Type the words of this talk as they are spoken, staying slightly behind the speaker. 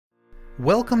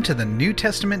Welcome to the New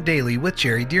Testament Daily with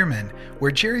Jerry Dearman,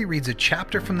 where Jerry reads a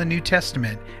chapter from the New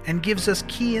Testament and gives us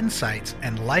key insights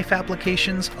and life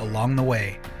applications along the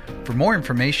way. For more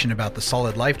information about the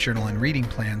Solid Life Journal and reading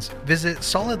plans, visit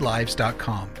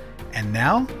solidlives.com. And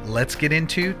now, let's get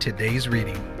into today's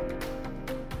reading.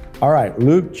 All right,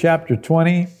 Luke chapter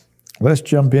 20. Let's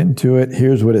jump into it.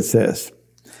 Here's what it says.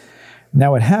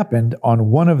 Now it happened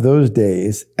on one of those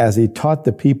days as he taught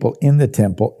the people in the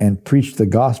temple and preached the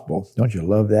gospel. Don't you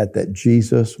love that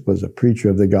Jesus was a preacher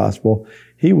of the gospel?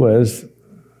 He was,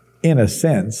 in a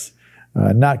sense,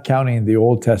 not counting the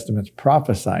Old Testament's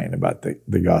prophesying about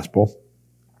the gospel.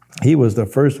 He was the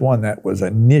first one that was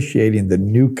initiating the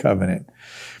new covenant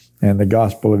and the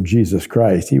gospel of Jesus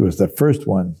Christ. He was the first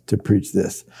one to preach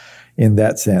this in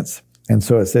that sense. And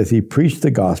so it says he preached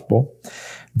the gospel,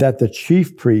 that the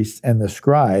chief priests and the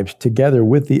scribes, together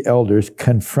with the elders,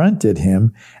 confronted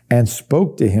him and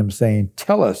spoke to him, saying,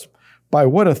 "Tell us, by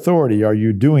what authority are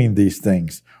you doing these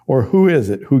things? Or who is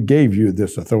it who gave you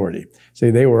this authority?"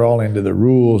 See, they were all into the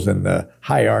rules and the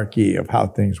hierarchy of how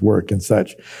things work and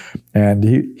such. And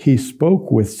he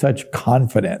spoke with such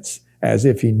confidence, as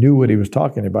if he knew what he was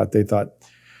talking about. They thought,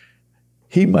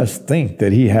 he must think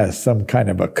that he has some kind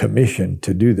of a commission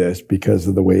to do this because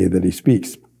of the way that he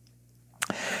speaks.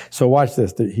 So watch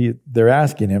this. They're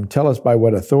asking him, "Tell us by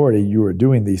what authority you are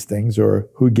doing these things, or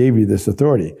who gave you this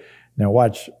authority?" Now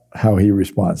watch how he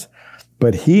responds.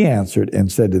 But he answered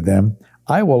and said to them,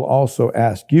 "I will also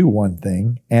ask you one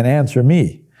thing, and answer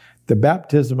me. The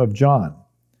baptism of John,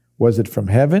 was it from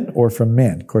heaven or from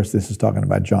men?" Of course, this is talking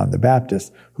about John the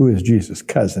Baptist, who is Jesus'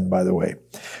 cousin, by the way.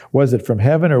 "Was it from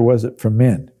heaven or was it from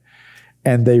men?"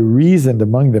 And they reasoned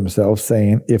among themselves,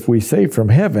 saying, "If we say from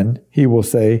heaven, he will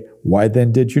say, 'Why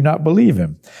then did you not believe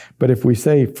him?' But if we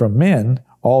say from men,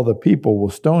 all the people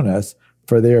will stone us,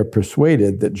 for they are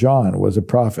persuaded that John was a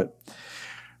prophet."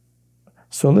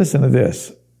 So listen to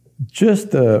this. Just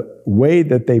the way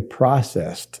that they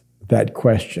processed that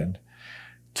question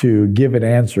to give an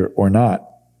answer or not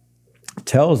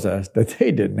tells us that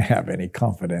they didn't have any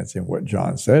confidence in what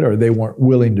John said, or they weren't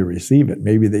willing to receive it.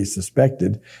 Maybe they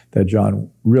suspected that John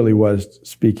really was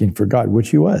speaking for God, which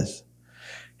he was.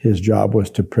 His job was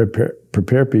to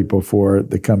prepare people for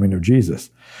the coming of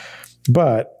Jesus.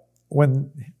 But when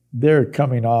they're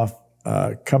coming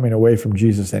away from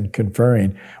Jesus and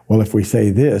conferring, well, if we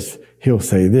say this, he'll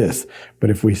say this. But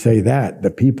if we say that, the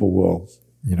people will,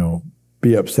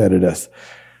 be upset at us.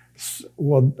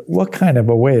 Well, what kind of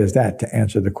a way is that to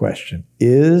answer the question?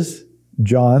 Is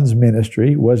John's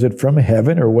ministry, was it from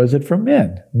heaven or was it from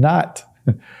men? Not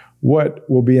what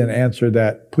will be an answer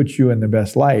that puts you in the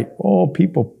best light. Oh,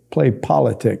 people play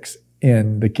politics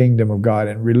in the kingdom of God,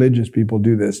 and religious people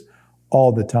do this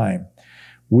all the time.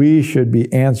 We should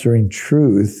be answering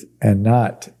truth and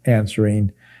not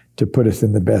answering to put us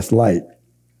in the best light.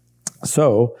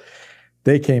 So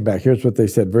they came back. Here's what they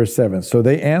said, verse 7. So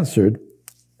they answered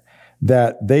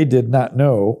that they did not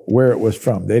know where it was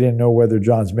from. They didn't know whether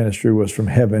John's ministry was from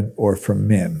heaven or from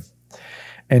men.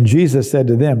 And Jesus said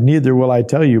to them, "Neither will I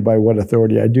tell you by what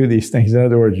authority I do these things." In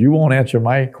other words, you won't answer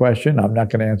my question. I'm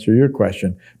not going to answer your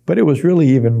question. But it was really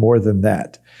even more than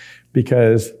that,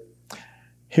 because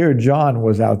here John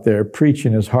was out there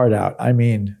preaching his heart out. I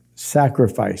mean,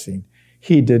 sacrificing.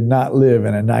 He did not live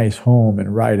in a nice home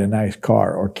and ride a nice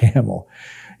car or camel.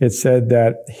 It said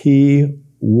that he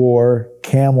wore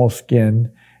camel skin,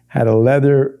 had a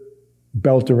leather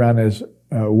belt around his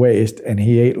waist, and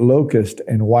he ate locust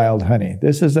and wild honey.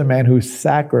 This is a man who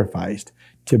sacrificed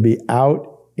to be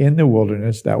out in the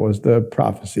wilderness. That was the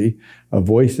prophecy, a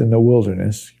voice in the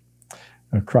wilderness,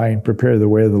 crying, "Prepare the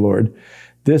way of the Lord."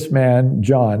 This man,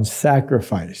 John,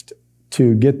 sacrificed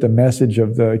to get the message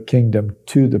of the kingdom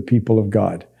to the people of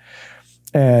God.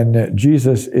 And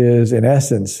Jesus is, in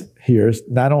essence, here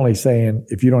not only saying,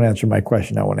 if you don't answer my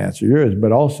question, I won't answer yours,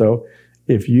 but also,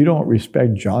 if you don't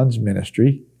respect John's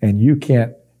ministry and you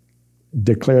can't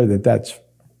declare that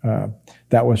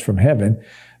that was from heaven,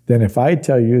 then if I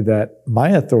tell you that my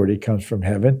authority comes from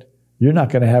heaven, you're not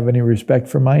going to have any respect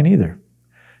for mine either.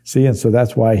 See, and so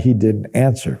that's why he didn't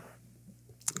answer.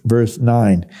 Verse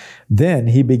 9, then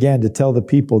he began to tell the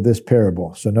people this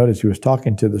parable. So notice he was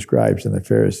talking to the scribes and the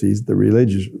Pharisees, the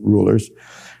religious rulers,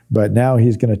 but now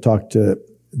he's going to talk to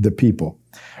the people.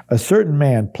 "A certain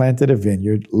man planted a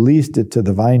vineyard, leased it to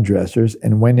the vine dressers,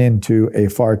 and went into a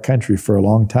far country for a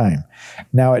long time.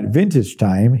 Now at vintage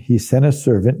time, he sent a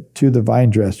servant to the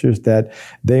vine dressers that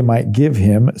they might give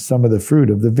him some of the fruit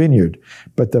of the vineyard.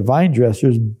 But the vine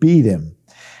dressers beat him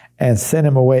and sent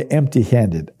him away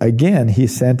empty-handed. Again, he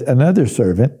sent another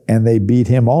servant, and they beat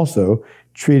him also,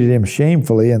 treated him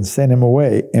shamefully and sent him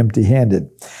away empty-handed.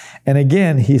 And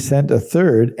again he sent a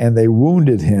third, and they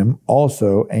wounded him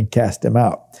also and cast him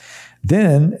out.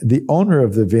 Then the owner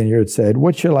of the vineyard said,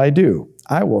 "What shall I do?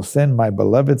 I will send my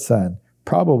beloved son.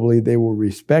 Probably they will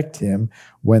respect him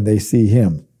when they see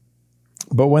him."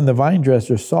 But when the vine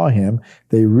dressers saw him,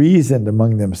 they reasoned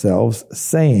among themselves,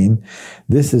 saying,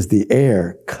 "This is the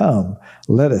heir. Come,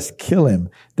 let us kill him,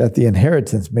 that the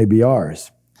inheritance may be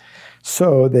ours."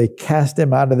 So they cast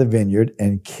him out of the vineyard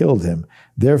and killed him.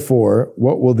 Therefore,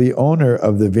 what will the owner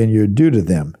of the vineyard do to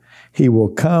them? He will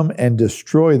come and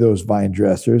destroy those vine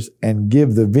dressers and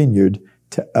give the vineyard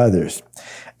to others.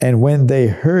 And when they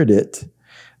heard it,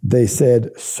 they said,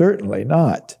 "Certainly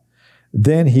not."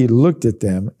 Then he looked at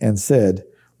them and said,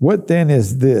 "What then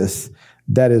is this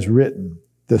that is written?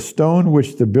 The stone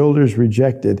which the builders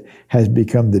rejected has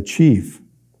become the chief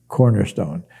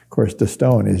cornerstone." Of course, the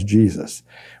stone is Jesus,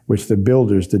 which the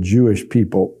builders, the Jewish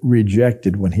people,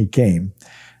 rejected when he came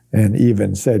and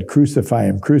even said, crucify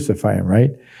him,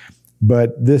 right?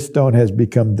 But this stone has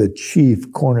become the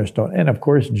chief cornerstone. And of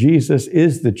course, Jesus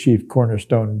is the chief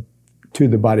cornerstone to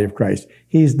the body of Christ.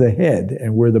 He's the head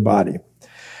and we're the body.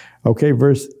 Okay,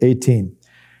 verse 18.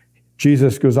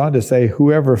 Jesus goes on to say,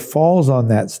 "Whoever falls on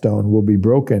that stone will be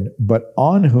broken, but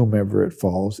on whomever it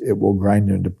falls, it will grind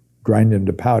him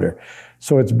to powder."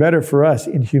 So it's better for us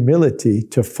in humility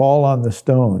to fall on the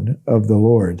stone of the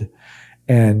Lord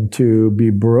and to be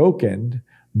broken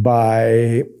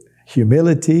by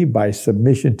humility, by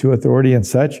submission to authority and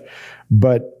such.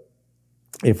 But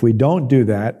if we don't do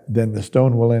that, then the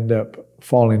stone will end up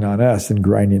falling on us and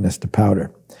grinding us to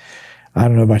powder. I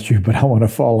don't know about you, but I want to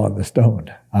fall on the stone.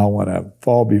 I want to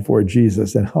fall before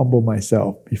Jesus and humble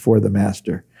myself before the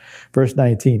Master. Verse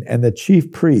 19, "And the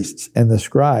chief priests and the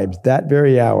scribes that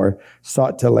very hour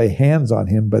sought to lay hands on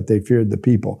him, but they feared the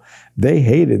people." They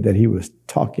hated that he was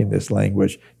talking this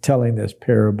language, telling this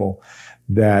parable,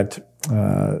 that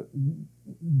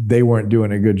they weren't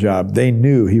doing a good job. They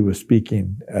knew he was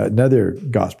speaking. Another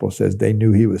gospel says they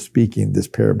knew he was speaking this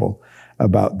parable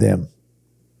about them.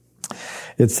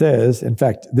 It says, in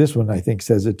fact, this one I think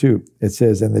says it too. It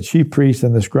says, "And the chief priests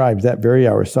and the scribes that very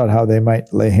hour sought how they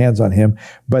might lay hands on him,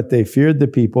 but they feared the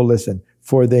people," listen,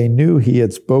 "for they knew he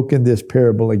had spoken this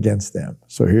parable against them."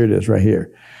 So here it is right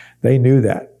here. They knew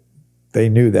that. They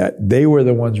knew that. They were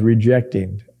the ones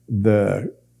rejecting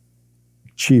the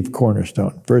chief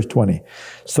cornerstone. Verse 20,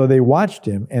 "So they watched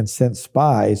him and sent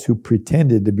spies who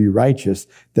pretended to be righteous,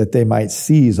 that they might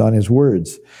seize on his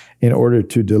words, in order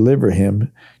to deliver him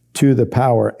to the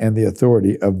power and the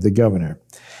authority of the governor.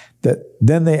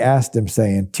 Then they asked him,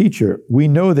 saying, 'Teacher, we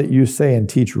know that you say and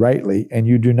teach rightly, and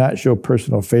you do not show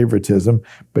personal favoritism,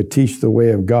 but teach the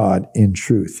way of God in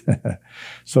truth.'"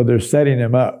 So they're setting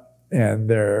him up, and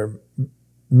they're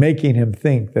making him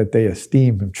think that they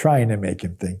esteem him, trying to make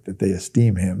him think that they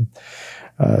esteem him,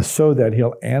 so that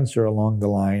he'll answer along the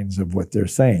lines of what they're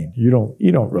saying. You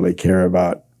don't really care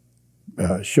about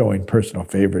showing personal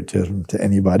favoritism to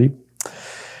anybody.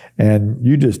 And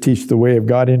you just teach the way of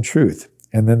God in truth.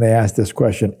 And then they ask this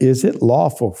question, "Is it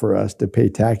lawful for us to pay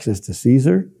taxes to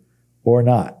Caesar or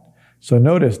not?" So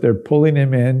notice they're pulling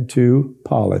him into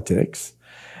politics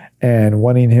and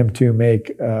wanting him to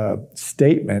make a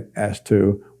statement as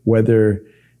to whether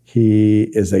he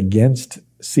is against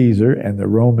Caesar and the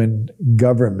Roman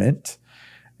government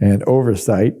and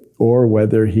oversight, or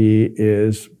whether he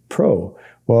is pro.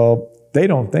 Well, they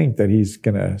don't think that he's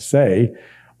going to say,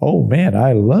 "Oh man,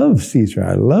 I love Caesar.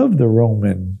 I love the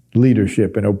Roman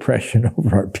leadership and oppression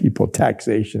over our people,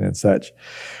 taxation and such."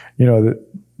 You know,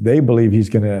 they believe he's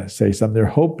going to say something. They're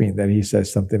hoping that he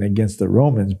says something against the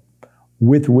Romans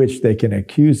with which they can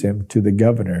accuse him to the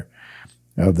governor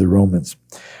of the Romans.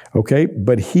 Okay,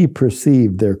 "But he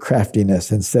perceived their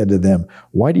craftiness and said to them,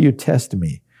 'Why do you test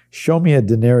me? Show me a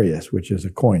denarius,'" which is a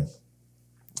coin,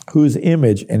 "'whose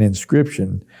image and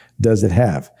inscription does it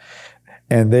have?'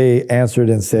 And they answered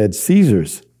and said,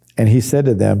 'Caesar's.' And he said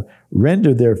to them,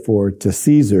 'Render therefore to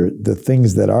Caesar the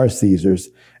things that are Caesar's,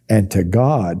 and to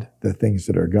God the things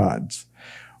that are God's.'"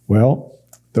 Well,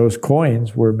 those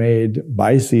coins were made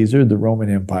by Caesar, the Roman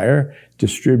Empire,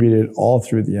 distributed all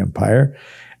through the empire.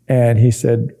 And he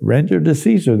said, "Render to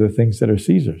Caesar the things that are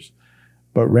Caesar's,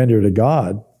 but render to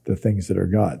God the things that are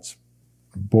God's."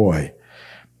 Boy,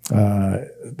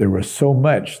 there was so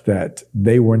much that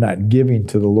they were not giving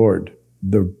to the Lord.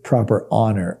 The proper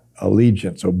honor,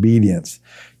 allegiance, obedience,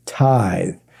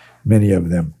 tithe, many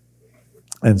of them.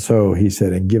 And so he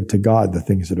said, "And give to God the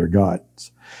things that are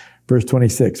God's." Verse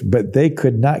 26, "But they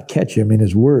could not catch him in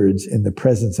his words in the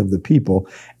presence of the people,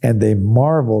 and they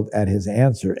marveled at his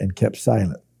answer and kept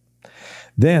silent.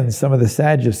 Then some of the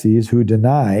Sadducees who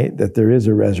deny that there is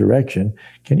a resurrection,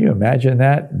 can you imagine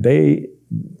that?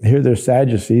 Here they're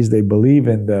Sadducees, they believe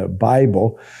in the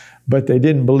Bible, but they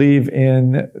didn't believe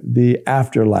in the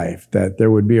afterlife, that there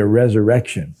would be a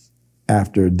resurrection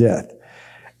after death.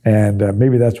 And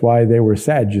maybe that's why they were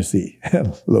Sadducee.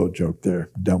 Little joke there,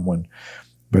 dumb one,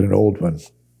 but an old one.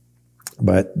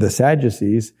 But the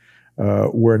Sadducees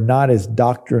were not as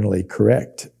doctrinally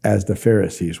correct as the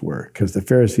Pharisees were, because the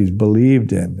Pharisees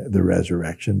believed in the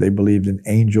resurrection. They believed in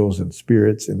angels and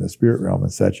spirits in the spirit realm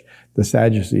and such. The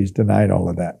Sadducees denied all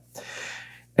of that.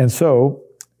 And so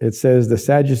it says, the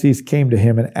Sadducees came to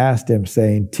him and asked him,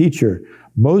 saying, Teacher,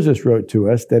 Moses wrote to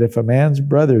us that if a man's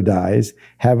brother dies,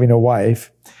 having a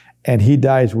wife, and he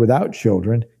dies without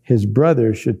children, his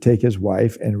brother should take his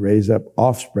wife and raise up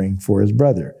offspring for his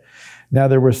brother. Now,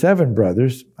 there were 7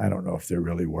 brothers. I don't know if there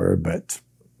really were, but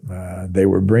they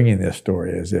were bringing this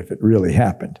story as if it really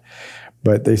happened.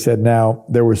 But they said, now,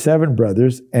 there were 7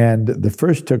 brothers, and the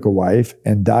first took a wife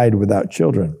and died without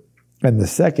children. And the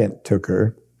second took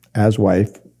her as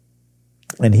wife,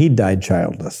 and he died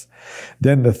childless.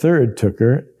 Then the third took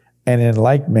her, and in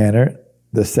like manner,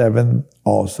 the 7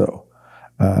 also.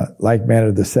 Like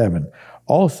manner, the 7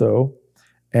 also,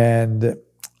 and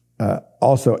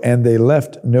they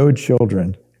left no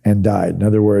children and died. In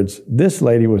other words, this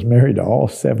lady was married to all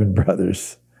 7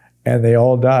 brothers, and they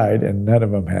all died, and none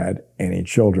of them had any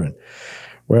children.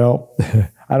 Well,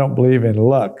 I don't believe in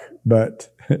luck, but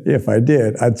if I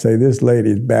did, I'd say this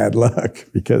lady's bad luck,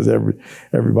 because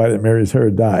everybody that marries her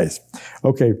dies.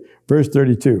 Okay, verse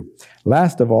 32.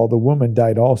 Last of all, the woman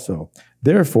died also.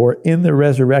 Therefore, in the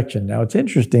resurrection. Now, it's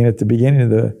interesting at the beginning of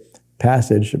the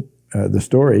passage, the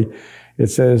story, it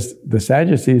says the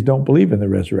Sadducees don't believe in the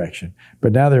resurrection,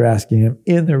 but now they're asking him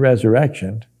in the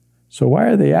resurrection. So why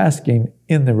are they asking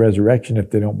in the resurrection if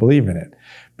they don't believe in it?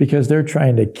 Because they're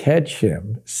trying to catch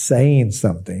him saying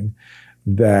something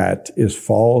that is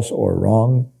false or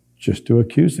wrong, just to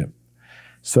accuse him.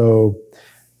 So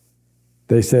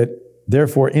they said,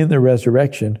 therefore, in the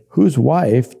resurrection, whose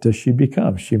wife does she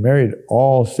become? She married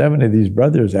all 7 of these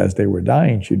brothers as they were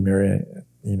dying. She'd marry,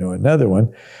 another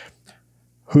one.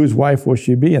 Whose wife will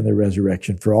she be in the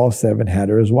resurrection? For all 7 had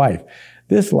her as wife.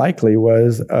 This likely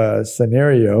was a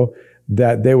scenario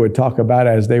that they would talk about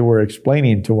as they were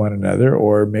explaining to one another,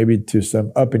 or maybe to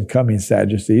some up-and-coming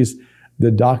Sadducees,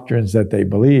 the doctrines that they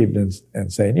believed,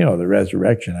 and saying, the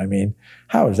resurrection,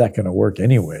 how is that going to work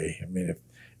anyway?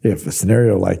 If a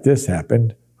scenario like this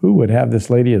happened, who would have this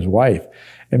lady as wife?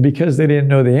 And because they didn't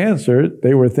know the answer,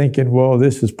 they were thinking, well,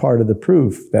 this is part of the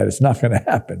proof that it's not going to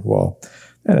happen. Well,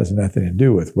 that has nothing to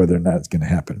do with whether or not it's going to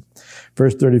happen.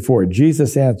 Verse 34,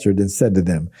 Jesus answered and said to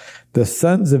them, the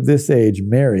sons of this age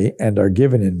marry and are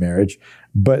given in marriage,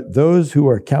 but those who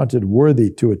are counted worthy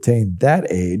to attain that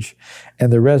age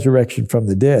and the resurrection from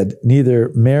the dead neither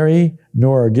marry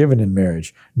nor are given in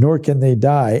marriage, nor can they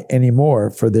die any more,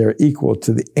 for they are equal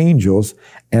to the angels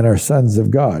and are sons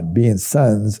of God, being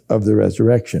sons of the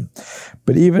resurrection.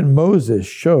 But even Moses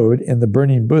showed in the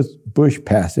burning bush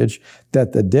passage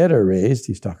that the dead are raised.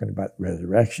 He's talking about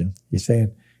resurrection. He's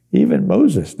saying, even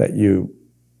Moses that you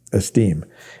esteem,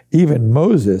 even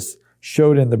Moses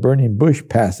showed in the burning bush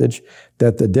passage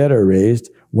that the dead are raised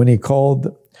when he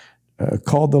called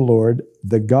the Lord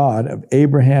the God of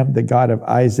Abraham, the God of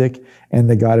Isaac, and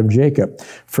the God of Jacob.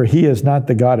 For he is not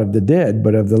the God of the dead,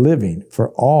 but of the living, for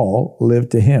all live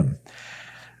to him.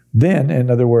 Then, in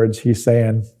other words, he's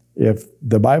saying, if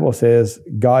the Bible says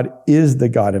God is the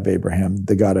God of Abraham,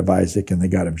 the God of Isaac, and the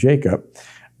God of Jacob,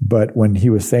 but when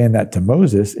he was saying that to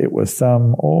Moses, it was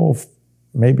some,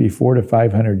 maybe 400 to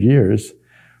 500 years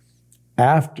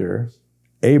after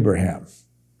Abraham,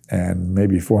 and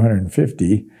maybe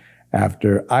 450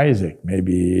 after Isaac,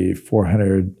 maybe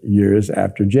 400 years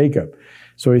after Jacob.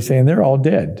 So he's saying they're all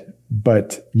dead,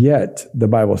 but yet the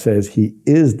Bible says he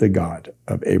is the God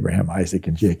of Abraham, Isaac,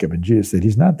 and Jacob. And Jesus said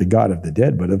he's not the God of the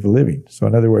dead, but of the living. So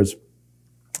in other words,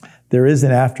 there is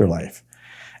an afterlife.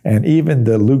 And even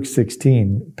the Luke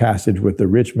 16 passage with the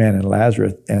rich man and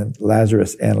Lazarus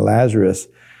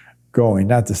going,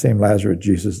 not the same Lazarus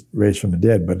Jesus raised from the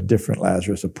dead, but a different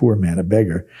Lazarus, a poor man, a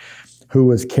beggar, who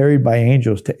was carried by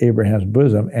angels to Abraham's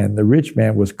bosom, and the rich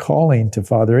man was calling to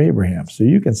Father Abraham. So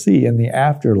you can see in the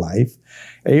afterlife,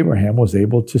 Abraham was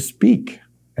able to speak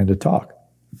and to talk.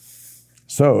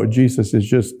 So Jesus is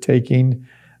just taking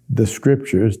the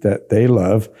scriptures that they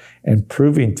love and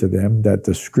proving to them that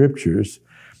the scriptures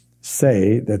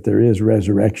say that there is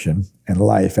resurrection and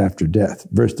life after death.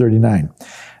 Verse 39,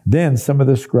 then some of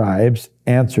the scribes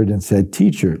answered and said,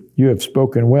 Teacher, you have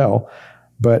spoken well.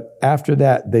 But after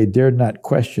that, they dared not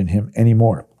question him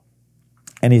anymore.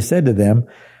 And he said to them,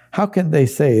 how can they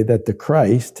say that the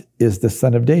Christ is the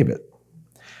son of David?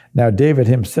 Now David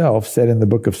himself said in the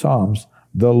book of Psalms,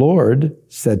 the Lord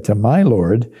said to my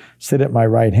Lord, sit at my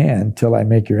right hand till I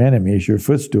make your enemies your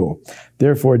footstool.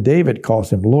 Therefore David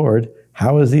calls him Lord.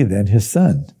 How is he then his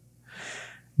son?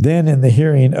 Then in the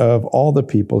hearing of all the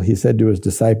people, he said to his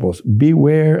disciples,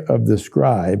 beware of the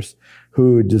scribes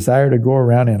who desire to go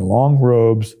around in long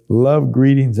robes, love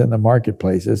greetings in the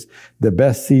marketplaces, the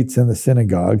best seats in the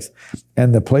synagogues,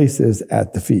 and the places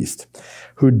at the feast,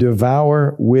 who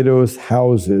devour widows'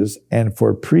 houses and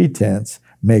for pretense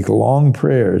make long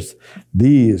prayers.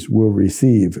 These will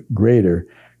receive greater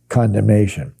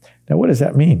condemnation. Now, what does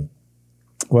that mean?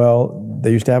 Well,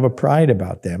 they used to have a pride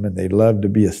about them, and they loved to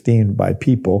be esteemed by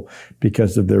people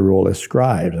because of their role as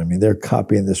scribes. I mean, they're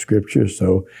copying the scriptures,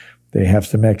 so they have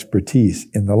some expertise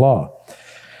in the law.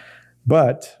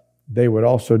 But they would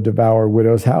also devour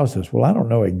widows' houses. Well, I don't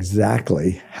know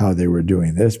exactly how they were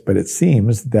doing this, but it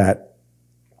seems that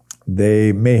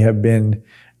they may have been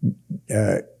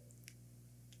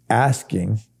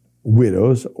asking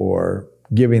widows or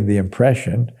giving the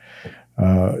impression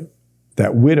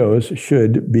that widows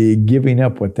should be giving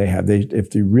up what they have.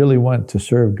 If they really want to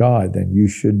serve God, then you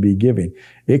should be giving.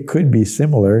 It could be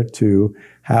similar to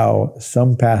how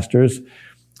some pastors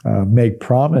make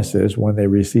promises when they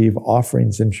receive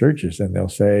offerings in churches. And they'll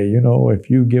say, if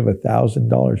you give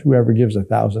 $1,000, whoever gives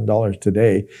 $1,000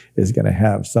 today is going to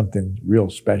have something real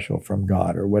special from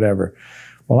God or whatever.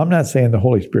 Well, I'm not saying the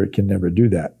Holy Spirit can never do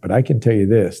that, but I can tell you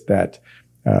this, that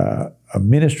a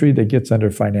ministry that gets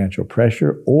under financial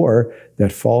pressure or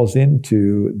that falls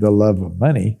into the love of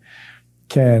money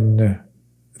can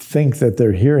think that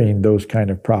they're hearing those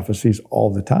kind of prophecies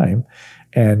all the time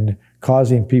and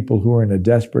causing people who are in a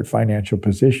desperate financial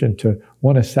position to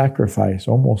want to sacrifice,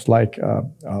 almost like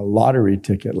a lottery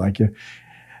ticket, like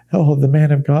the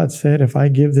man of God said, if I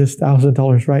give this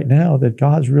 $1,000 right now, that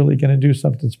God's really going to do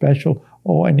something special.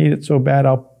 Oh, I need it so bad,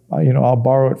 I'll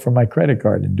borrow it from my credit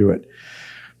card and do it.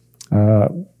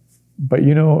 But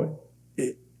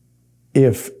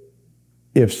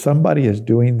if somebody is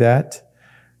doing that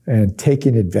and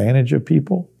taking advantage of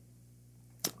people,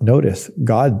 notice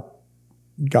God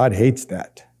hates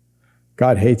that.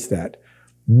 God hates that.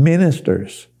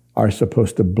 Ministers are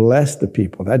supposed to bless the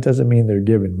people. That doesn't mean they're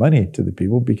giving money to the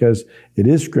people, because it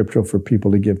is scriptural for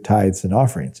people to give tithes and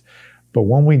offerings. But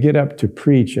when we get up to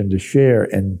preach and to share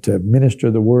and to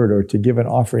minister the word or to give an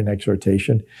offering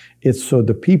exhortation, it's so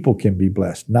the people can be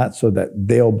blessed, not so that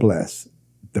they'll bless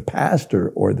the pastor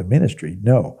or the ministry.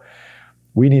 No,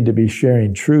 we need to be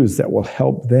sharing truths that will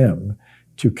help them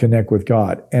to connect with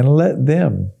God and let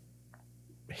them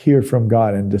hear from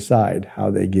God and decide how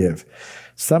they give.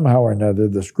 Somehow or another,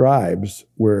 the scribes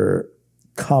were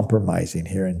compromising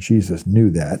here, and Jesus knew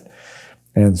that.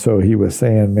 And so he was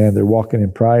saying, man, they're walking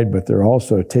in pride, but they're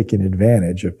also taking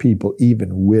advantage of people,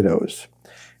 even widows.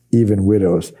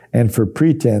 And for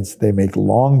pretense, they make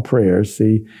long prayers.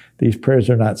 See, these prayers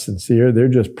are not sincere. They're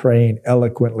just praying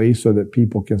eloquently so that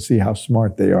people can see how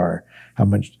smart they are, how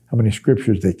many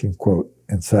scriptures they can quote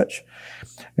and such.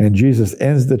 And Jesus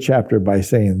ends the chapter by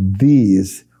saying,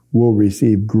 these will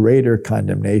receive greater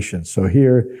condemnation. So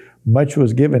here, much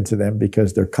was given to them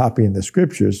because they're copying the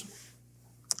scriptures.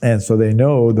 And so they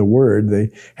know the word.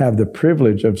 They have the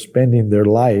privilege of spending their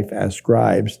life as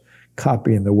scribes,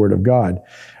 copying the word of God.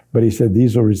 But he said,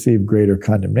 these will receive greater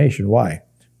condemnation. Why?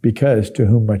 Because to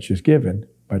whom much is given,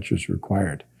 much is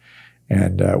required.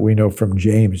 And we know from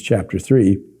James chapter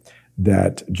 3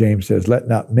 that James says, let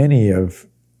not many of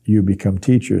you become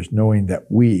teachers, knowing that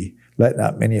let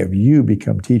not many of you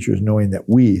become teachers, knowing that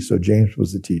so James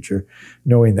was the teacher,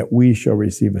 knowing that we shall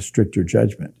receive a stricter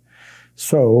judgment.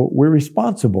 So we're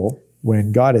responsible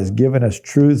when God has given us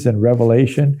truths and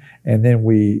revelation, and then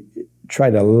we try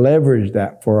to leverage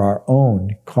that for our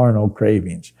own carnal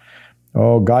cravings.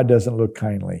 Oh, God doesn't look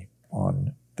kindly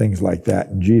on things like that.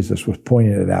 And Jesus was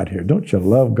pointing it out here. Don't you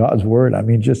love God's word? I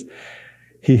mean,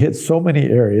 he hits so many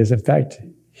areas. In fact,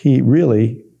 he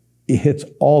hits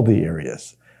all the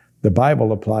areas. The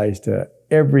Bible applies to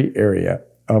every area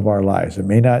of our lives. It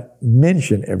may not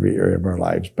mention every area of our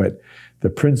lives, but the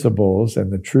principles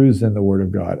and the truths in the Word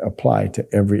of God apply to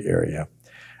every area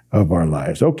of our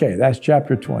lives. Okay, that's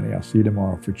chapter 20. I'll see you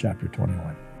tomorrow for chapter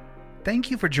 21.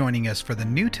 Thank you for joining us for the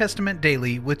New Testament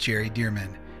Daily with Jerry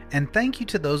Dirmann. And thank you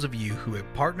to those of you who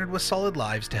have partnered with Solid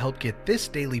Lives to help get this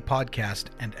daily podcast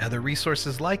and other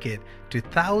resources like it to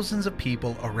thousands of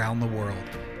people around the world.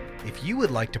 If you would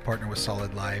like to partner with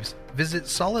Solid Lives, visit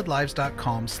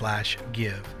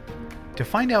solidlives.com/give. To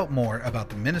find out more about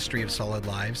the ministry of Solid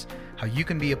Lives, how you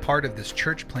can be a part of this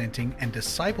church planting and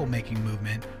disciple making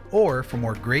movement, or for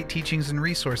more great teachings and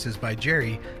resources by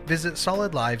Jerry, visit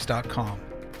solidlives.com.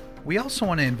 We also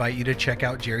want to invite you to check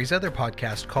out Jerry's other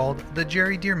podcast called The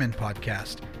Jerry Dirmann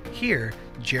Podcast. Here,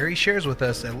 Jerry shares with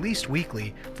us at least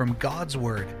weekly from God's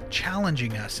Word,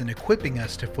 challenging us and equipping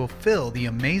us to fulfill the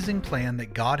amazing plan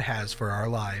that God has for our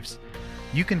lives.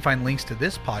 You can find links to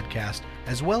this podcast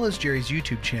as well as Jerry's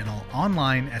YouTube channel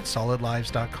online at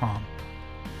solidlives.com.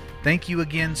 Thank you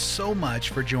again so much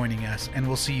for joining us, and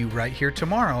we'll see you right here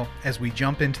tomorrow as we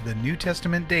jump into the New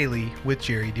Testament Daily with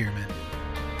Jerry Dirmann.